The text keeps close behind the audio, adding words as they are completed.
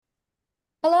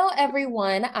Hello,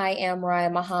 everyone. I am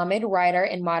Ryan Mohammed, writer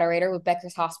and moderator with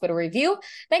Becker's Hospital Review.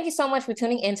 Thank you so much for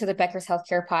tuning into the Becker's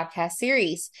Healthcare Podcast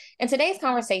series. In today's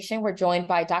conversation, we're joined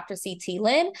by Dr. C.T.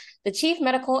 Lin, the Chief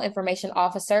Medical Information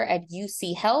Officer at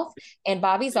UC Health, and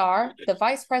Bobby Czar, the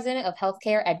Vice President of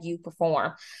Healthcare at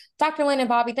uPerform. Dr. Lin and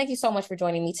Bobby, thank you so much for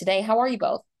joining me today. How are you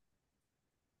both?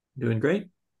 Doing great.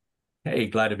 Hey,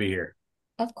 glad to be here.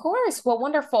 Of course. Well,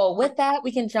 wonderful. With that,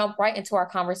 we can jump right into our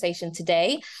conversation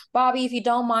today. Bobby, if you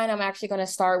don't mind, I'm actually going to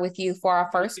start with you for our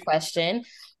first question.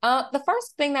 The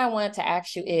first thing that I wanted to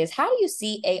ask you is, how do you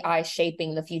see AI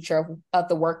shaping the future of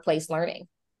the workplace learning?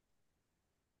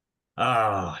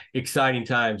 Exciting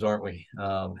times, aren't we?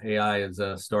 AI is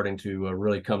starting to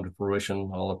really come to fruition.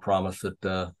 All the promise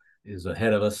that is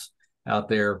ahead of us out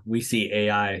there. We see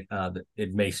AI, that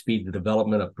it may speed the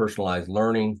development of personalized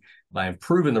learning by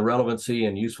improving the relevancy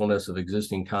and usefulness of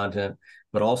existing content,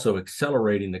 but also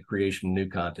accelerating the creation of new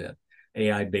content.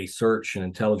 AI-based search and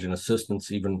intelligent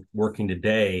assistants, even working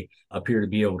today, appear to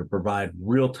be able to provide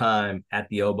real-time,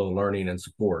 at-the-elbow learning and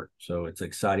support. So it's an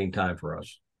exciting time for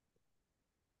us.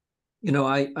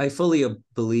 I fully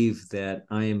believe that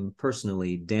I am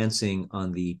personally dancing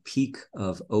on the peak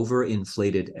of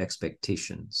overinflated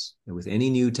expectations. And with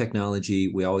any new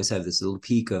technology, we always have this little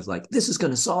peak of like, this is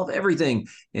going to solve everything.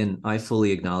 And I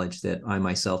fully acknowledge that I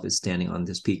myself is standing on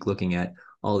this peak looking at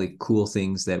all the cool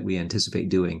things that we anticipate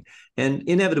doing. And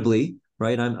inevitably,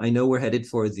 right, I know we're headed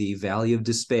for the valley of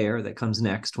despair that comes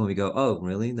next when we go, oh,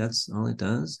 really? That's all it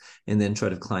does? And then try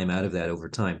to climb out of that over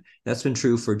time. That's been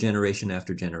true for generation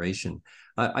after generation.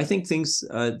 I think things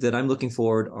that I'm looking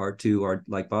forward are,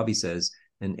 like Bobby says,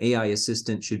 an AI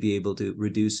assistant should be able to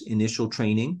reduce initial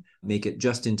training, make it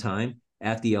just in time,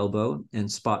 at the elbow,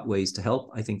 and spot ways to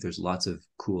help. I think there's lots of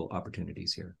cool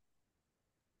opportunities here.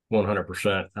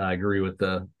 100%. I agree with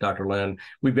Dr. Lin.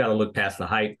 We've got to look past the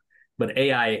hype. But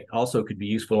AI also could be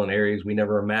useful in areas we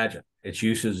never imagined. Its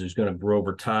usage is going to grow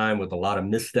over time with a lot of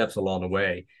missteps along the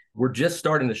way. We're just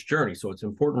starting this journey, so it's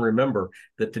important to remember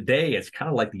that today it's kind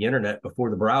of like the internet before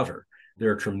the browser.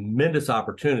 There are tremendous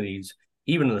opportunities,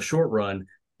 even in the short run,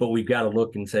 but we've got to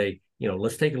look and say,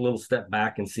 let's take a little step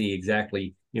back and see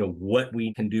exactly, what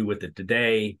we can do with it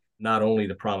today, not only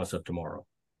the promise of tomorrow.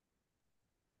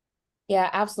 Yeah,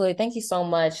 absolutely. Thank you so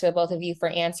much to both of you for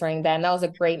answering that. And that was a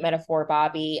great metaphor,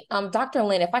 Bobby. Dr.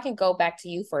 Lin, if I can go back to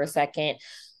you for a second,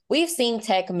 we've seen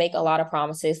tech make a lot of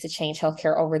promises to change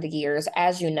healthcare over the years,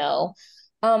 as you know.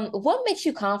 What makes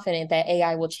you confident that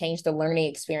AI will change the learning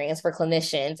experience for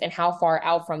clinicians, and how far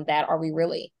out from that are we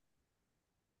really?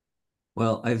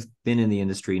 Well, I've been in the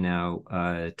industry now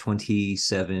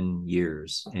 27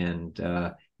 years, and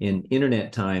in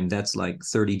internet time, that's like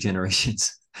 30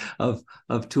 generations of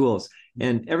tools.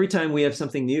 And every time we have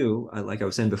something new, like I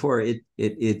was saying before,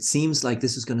 it seems like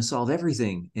this is going to solve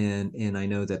everything, and I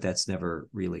know that that's never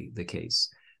really the case.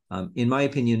 In my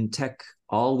opinion, tech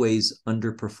always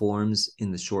underperforms in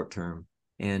the short term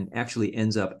and actually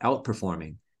ends up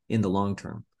outperforming in the long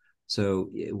term. So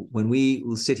when we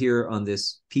sit here on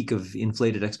this peak of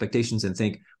inflated expectations and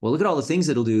think, well, look at all the things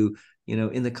it'll do,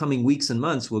 in the coming weeks and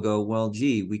months, we'll go, well,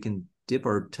 gee, we can dip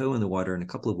our toe in the water in a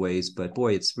couple of ways, but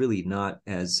boy, it's really not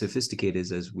as sophisticated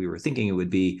as we were thinking it would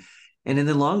be. And in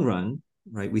the long run,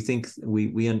 right, we think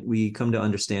we come to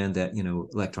understand that,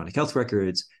 electronic health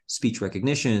records, speech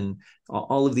recognition,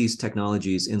 all of these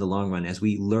technologies in the long run, as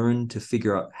we learn to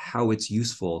figure out how it's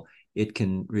useful, it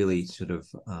can really sort of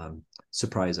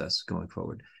surprise us going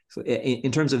forward. So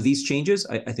in terms of these changes,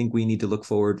 I think we need to look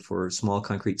forward for small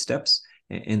concrete steps,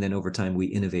 and then over time we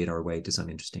innovate our way to some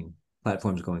interesting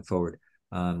platforms going forward.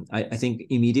 I think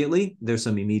immediately there's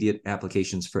some immediate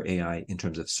applications for AI in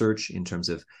terms of search, in terms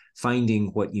of finding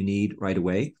what you need right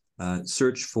away.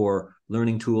 Search for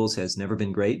learning tools has never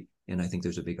been great, and I think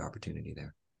there's a big opportunity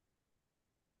there.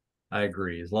 I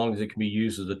agree. As long as it can be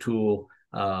used as a tool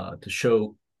to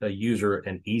show a user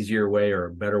an easier way or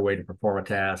a better way to perform a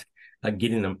task,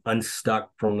 getting them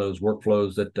unstuck from those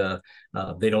workflows that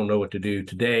they don't know what to do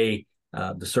today.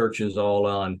 The search is all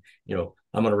on,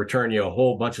 I'm going to return you a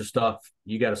whole bunch of stuff.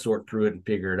 You got to sort through it and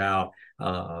figure it out.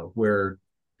 Where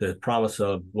the promise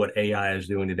of what AI is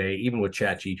doing today, even with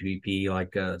ChatGPT,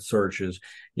 like search is,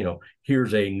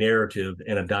 here's a narrative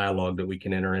and a dialogue that we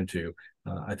can enter into.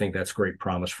 I think that's great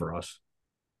promise for us.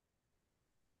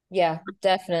 Yeah,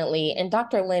 definitely. And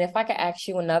Dr. Lin, if I could ask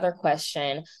you another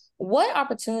question, what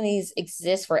opportunities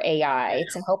exist for AI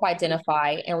to help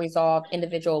identify and resolve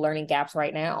individual learning gaps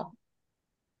right now?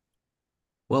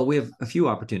 Well, we have a few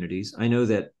opportunities. I know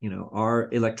that, our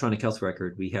electronic health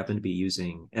record, we happen to be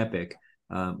using Epic.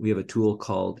 We have a tool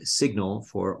called Signal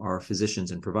for our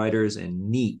physicians and providers, and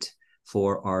Neat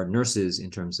for our nurses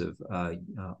in terms of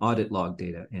audit log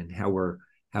data and how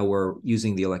we're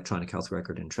using the electronic health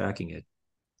record and tracking it.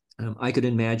 I could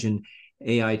imagine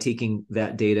AI taking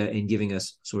that data and giving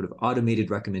us sort of automated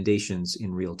recommendations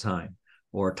in real time,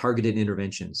 or targeted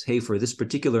interventions. Hey, for this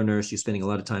particular nurse, you're spending a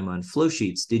lot of time on flow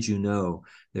sheets. Did you know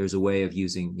there's a way of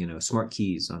using, smart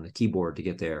keys on the keyboard to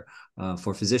get there?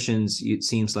 For physicians, it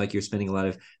seems like you're spending a lot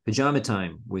of pajama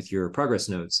time with your progress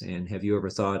notes. And have you ever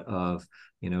thought of,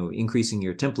 increasing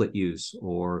your template use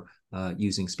or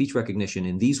using speech recognition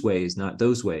in these ways, not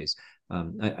those ways?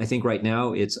 I think right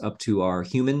now it's up to our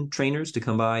human trainers to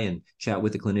come by and chat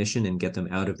with the clinician and get them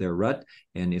out of their rut.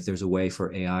 And if there's a way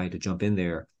for AI to jump in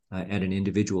there at an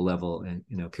individual level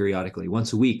and, periodically,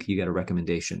 once a week, you get a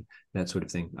recommendation, that sort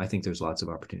of thing. I think there's lots of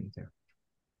opportunity there.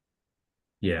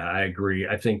 Yeah, I agree.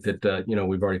 I think that,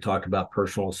 we've already talked about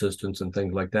personal assistance and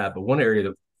things like that. But one area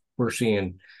that we're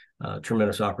seeing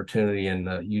tremendous opportunity and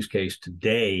use case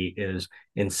today is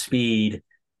in speed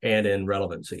and in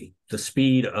relevancy. The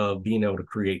speed of being able to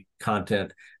create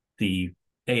content, the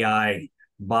AI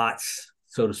bots,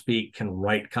 so to speak, can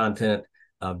write content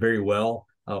very well,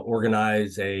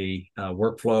 organize a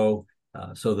workflow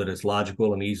so that it's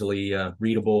logical and easily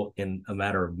readable in a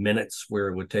matter of minutes, where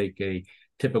it would take a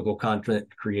typical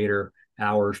content creator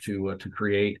hours to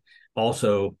create.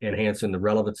 Also enhancing the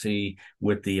relevancy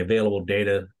with the available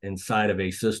data inside of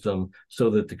a system so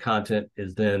that the content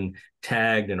is then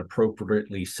tagged and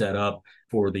appropriately set up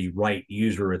for the right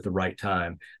user at the right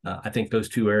time. I think those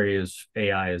two areas,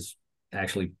 AI is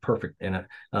actually perfect in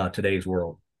today's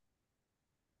world.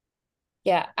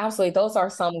 Yeah, absolutely. Those are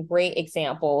some great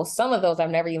examples. Some of those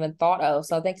I've never even thought of.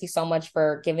 So thank you so much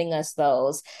for giving us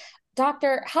those.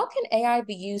 Doctor, how can AI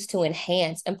be used to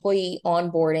enhance employee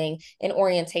onboarding and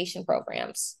orientation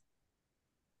programs?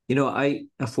 I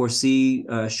foresee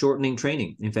shortening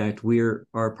training. In fact,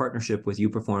 our partnership with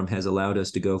uPerform has allowed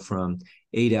us to go from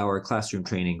 8-hour classroom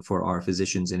training for our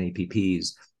physicians and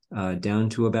APPs down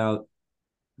to about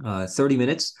 30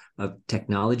 minutes of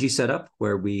technology setup,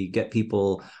 where we get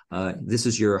people, this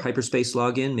is your hyperspace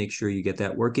login, make sure you get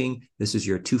that working. This is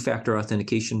your two-factor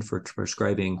authentication for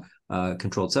prescribing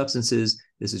controlled substances.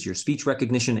 This is your speech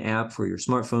recognition app for your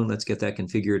smartphone. Let's get that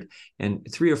configured. And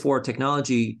 3 or 4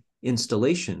 technology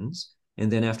installations.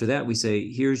 And then after that, we say,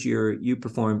 here's your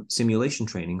uPerform simulation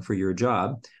training for your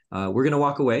job. We're going to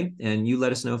walk away and you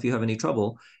let us know if you have any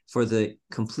trouble. For the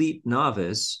complete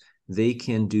novice, they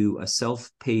can do a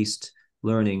self-paced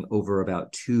learning over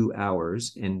about 2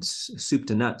 hours and soup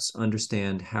to nuts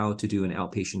understand how to do an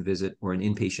outpatient visit or an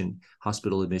inpatient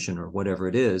hospital admission or whatever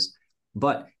it is.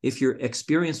 But if you're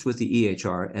experienced with the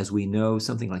EHR, as we know,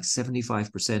 something like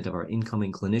 75% of our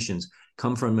incoming clinicians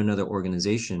come from another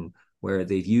organization where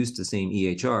they've used the same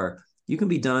EHR, you can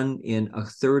be done in a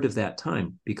third of that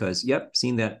time because, yep,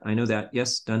 seen that, I know that,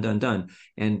 yes, done, done, done.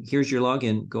 And here's your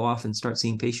login, go off and start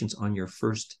seeing patients on your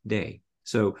first day.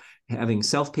 So having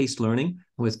self-paced learning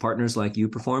with partners like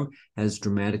uPerform has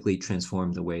dramatically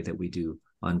transformed the way that we do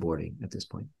onboarding at this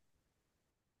point.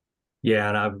 Yeah,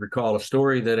 and I recall a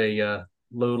story that a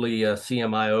lowly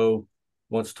CMIO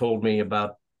once told me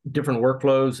about different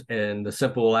workflows and the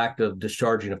simple act of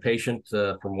discharging a patient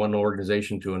from one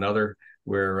organization to another,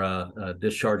 where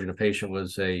discharging a patient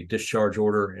was a discharge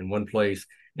order in one place,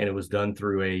 and it was done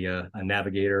through a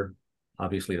navigator.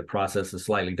 Obviously, the process is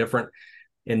slightly different.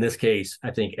 In this case, I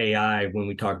think AI, when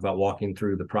we talk about walking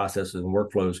through the processes and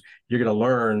workflows, you're going to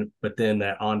learn, but then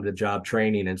that on-the-job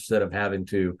training, instead of having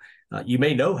to, you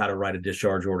may know how to write a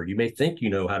discharge order. You may think you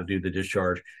know how to do the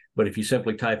discharge, but if you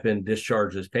simply type in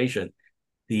discharge this patient,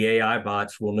 the AI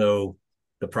bots will know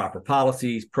the proper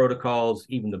policies, protocols,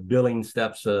 even the billing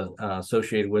steps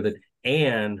associated with it,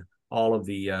 and all of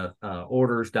the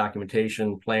orders,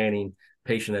 documentation, planning,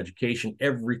 patient education,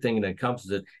 everything that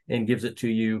encompasses it, and gives it to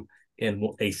you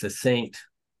in a succinct,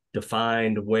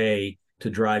 defined way to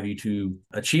drive you to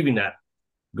achieving that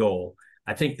goal.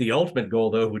 I think the ultimate goal,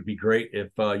 though, would be great if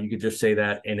you could just say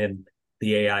that, and then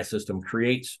the AI system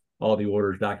creates all the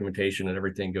orders, documentation, and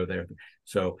everything go there.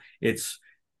 So it's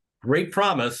great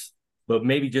promise, but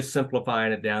maybe just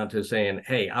simplifying it down to saying,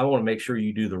 hey, I want to make sure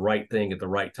you do the right thing at the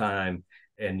right time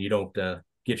and you don't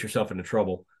get yourself into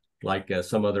trouble like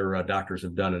some other doctors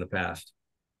have done in the past.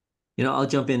 I'll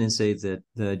jump in and say that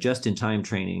the just-in-time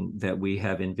training that we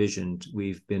have envisioned,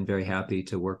 we've been very happy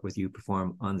to work with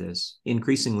uPerform on this.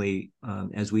 Increasingly,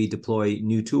 as we deploy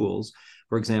new tools,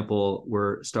 for example,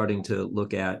 we're starting to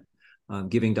look at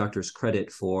giving doctors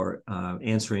credit for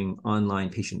answering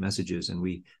online patient messages. And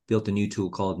we built a new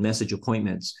tool called Message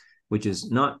Appointments, which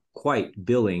is not quite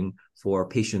billing for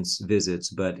patients' visits,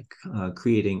 but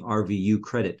creating RVU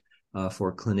credit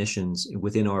for clinicians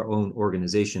within our own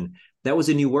organization. That was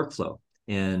a new workflow.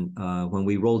 And when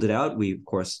we rolled it out, we, of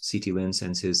course, CT Lin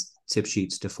sends his tip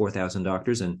sheets to 4,000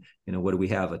 doctors. And, what do we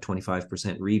have? A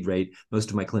 25% read rate. Most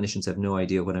of my clinicians have no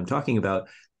idea what I'm talking about.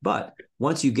 But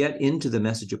once you get into the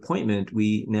message appointment,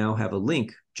 we now have a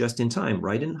link just in time,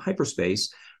 right in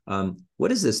hyperspace.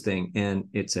 What is this thing? And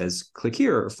it says, click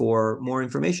here for more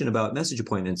information about message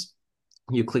appointments.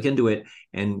 You click into it,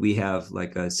 and we have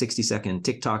like a 60-second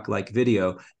TikTok-like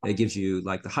video that gives you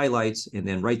like the highlights. And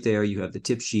then right there, you have the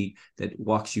tip sheet that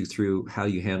walks you through how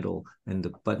you handle and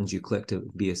the buttons you click to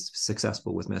be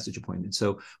successful with message appointments.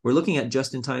 So we're looking at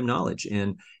just-in-time knowledge.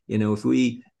 And, if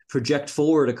we project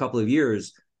forward a couple of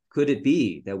years, could it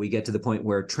be that we get to the point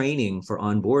where training for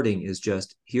onboarding is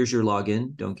just, here's your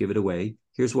login, don't give it away.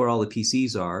 Here's where all the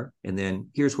PCs are. And then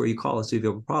here's where you call us if you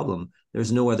have a problem.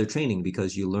 There's no other training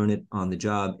because you learn it on the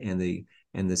job, and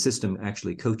the system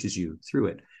actually coaches you through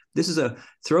it. This is a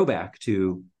throwback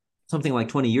to something like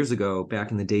 20 years ago,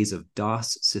 back in the days of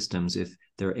DOS systems. If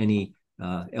there are any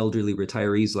elderly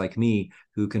retirees like me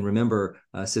who can remember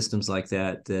systems like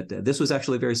that this was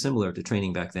actually very similar to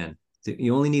training back then.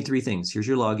 You only need three things. Here's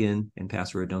your login and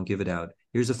password. Don't give it out.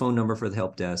 Here's a phone number for the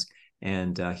help desk.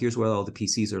 And here's where all the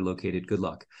PCs are located. Good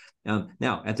luck.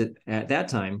 Now, at that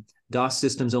time, DOS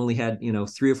systems only had,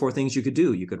 3 or 4 things you could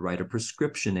do. You could write a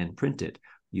prescription and print it.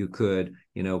 You could,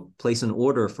 place an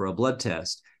order for a blood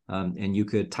test. And you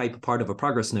could type part of a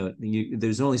progress note.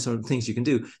 There's only certain things you can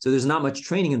do. So there's not much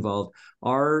training involved.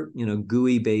 Our,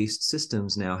 GUI-based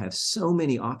systems now have so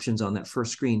many options on that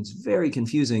first screen. It's very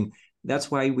confusing.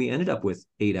 That's why we ended up with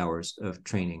 8 hours of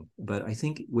training. But I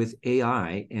think with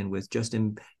AI and with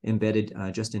embedded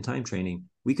just-in-time training,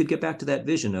 we could get back to that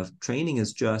vision of training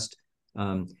is just,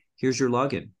 here's your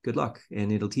login, good luck,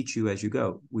 and it'll teach you as you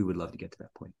go. We would love to get to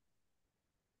that point.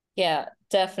 Yeah,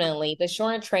 definitely. The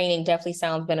shortened training definitely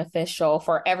sounds beneficial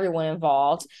for everyone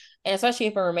involved. And especially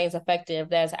if it remains effective,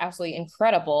 that's absolutely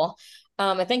incredible.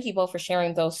 And thank you both for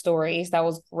sharing those stories. That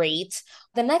was great.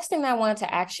 The next thing that I wanted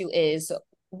to ask you is,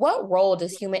 what role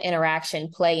does human interaction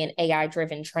play in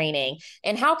AI-driven training,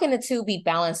 and how can the two be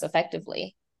balanced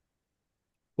effectively?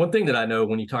 One thing that I know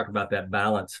when you talk about that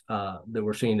balance that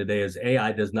we're seeing today is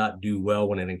AI does not do well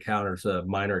when it encounters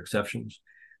minor exceptions.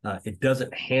 It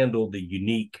doesn't handle the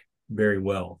unique very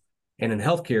well. And in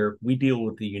healthcare, we deal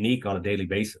with the unique on a daily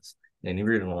basis and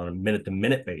even on a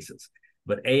minute-to-minute basis.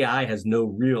 But AI has no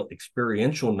real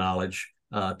experiential knowledge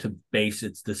to base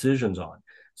its decisions on.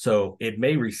 So it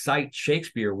may recite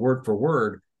Shakespeare word for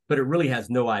word, but it really has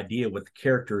no idea what the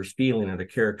character is feeling or the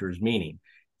character is meaning.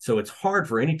 So it's hard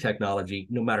for any technology,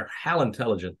 no matter how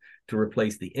intelligent, to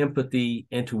replace the empathy,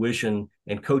 intuition,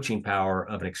 and coaching power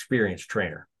of an experienced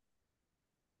trainer.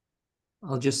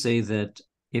 I'll just say that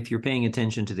if you're paying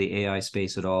attention to the AI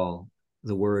space at all,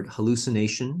 the word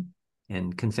hallucination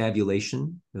and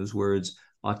confabulation, those words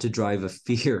ought to drive a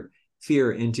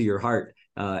fear into your heart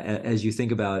as you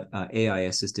think about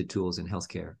AI-assisted tools in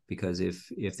healthcare. Because if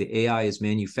the AI is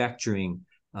manufacturing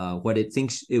what it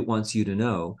thinks it wants you to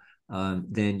know,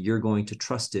 then you're going to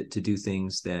trust it to do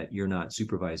things that you're not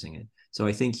supervising it. So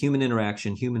I think human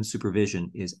interaction, human supervision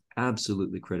is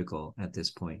absolutely critical at this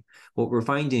point. What we're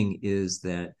finding is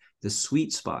that the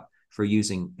sweet spot for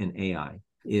using an AI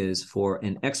is for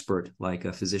an expert, like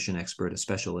a physician expert, a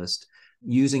specialist,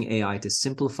 using AI to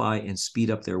simplify and speed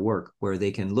up their work, where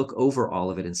they can look over all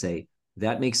of it and say,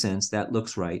 that makes sense, that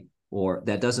looks right, or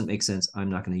that doesn't make sense, I'm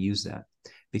not going to use that.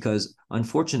 Because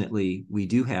unfortunately, we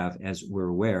do have, as we're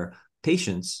aware,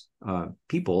 patients,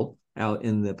 people out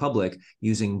in the public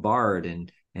using Bard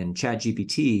and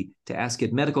ChatGPT to ask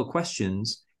it medical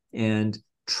questions and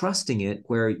trusting it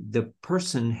where the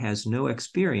person has no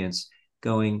experience,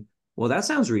 going, well, that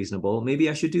sounds reasonable. Maybe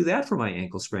I should do that for my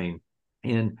ankle sprain.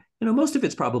 And most of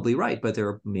it's probably right, but there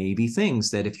are maybe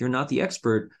things that if you're not the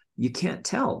expert, you can't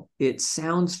tell. It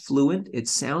sounds fluent. It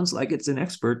sounds like it's an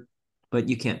expert, but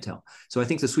you can't tell. So I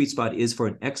think the sweet spot is for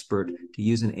an expert to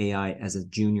use an AI as a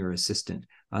junior assistant.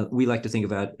 We like to think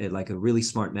about it like a really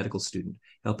smart medical student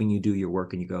helping you do your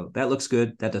work, and you go, that looks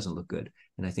good, that doesn't look good.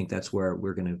 And I think that's where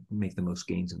we're going to make the most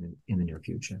gains in the near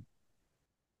future.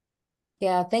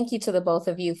 Yeah, thank you to the both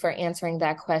of you for answering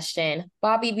that question.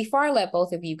 Bobby, before I let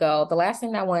both of you go, the last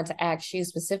thing I wanted to ask you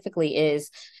specifically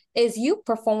is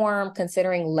uPerform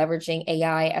considering leveraging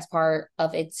AI as part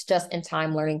of its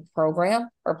just-in-time learning program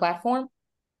or platform?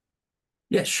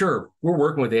 Yeah, sure. We're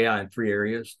working with AI in 3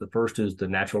 areas. The first is the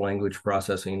natural language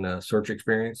processing search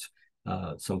experience.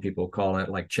 Some people call it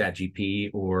like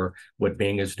ChatGPT, or what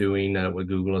Bing is doing, what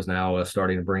Google is now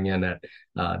starting to bring in, that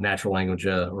natural language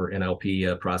or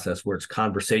NLP process where it's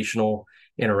conversational,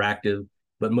 interactive,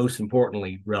 but most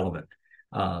importantly, relevant.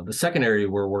 The second area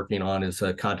we're working on is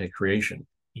content creation,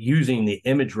 using the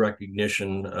image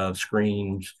recognition of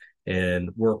screens and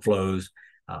workflows,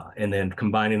 and then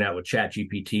combining that with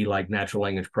ChatGPT, like natural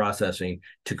language processing,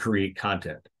 to create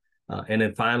content. And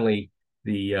then finally,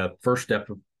 the first step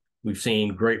we've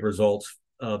seen great results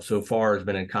of so far has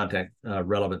been in content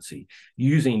relevancy,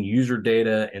 using user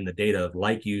data and the data of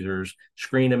like users,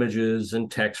 screen images, and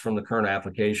text from the current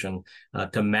application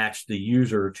to match the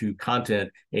user to content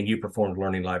in uPerform's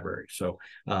learning library. So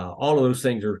all of those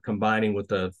things are combining with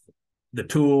the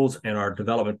tools and our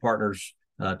development partners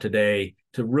today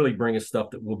to really bring us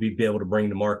stuff that we'll be able to bring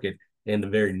to market in the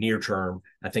very near term.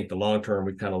 I think the long term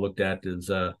we've kind of looked at is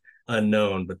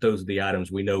unknown, but those are the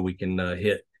items we know we can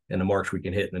hit and the marks we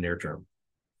can hit in the near term.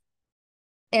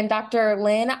 And Dr.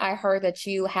 Lynn, I heard that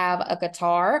you have a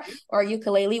guitar or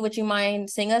ukulele. Would you mind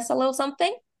singing us a little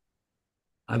something?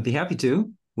 I'd be happy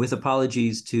to, with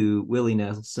apologies to Willie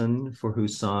Nelson, for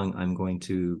whose song I'm going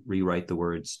to rewrite the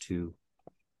words to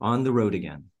On the Road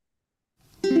Again.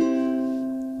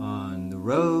 On the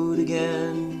road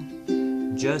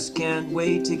again, just can't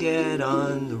wait to get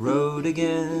on the road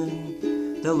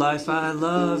again. The life I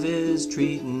love is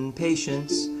treating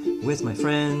patients with my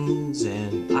friends,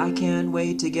 and I can't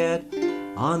wait to get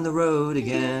on the road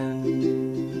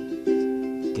again.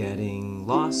 Getting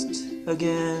lost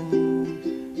again,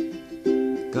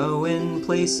 going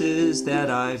places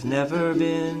that I've never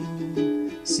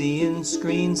been, seeing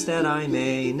screens that I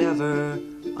may never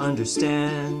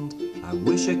understand. I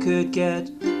wish I could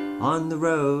get on the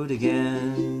road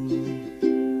again.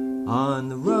 On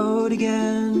the road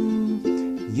again,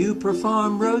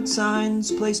 uPerform road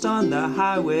signs placed on the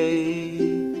highway.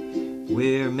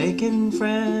 We're making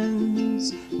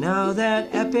friends now that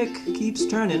Epic keeps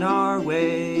turning our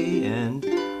way, and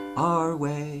our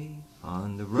way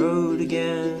on the road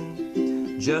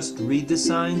again. Just read the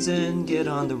signs and get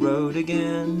on the road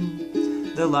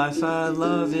again. The life I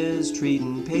love is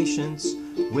treating patients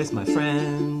with my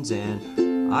friends,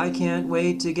 and I can't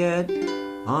wait to get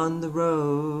on the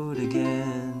road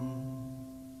again.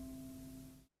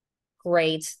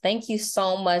 Great. Thank you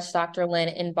so much, Dr. Lynn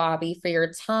and Bobby, for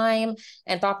your time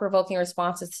and thought-provoking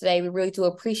responses today. We really do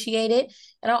appreciate it.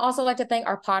 And I'd also like to thank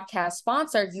our podcast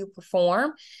sponsor,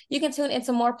 uPerform. You can tune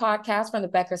into more podcasts from the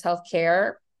Becker's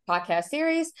Healthcare podcast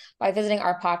series by visiting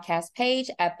our podcast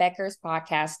page at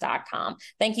beckerspodcast.com.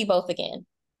 Thank you both again.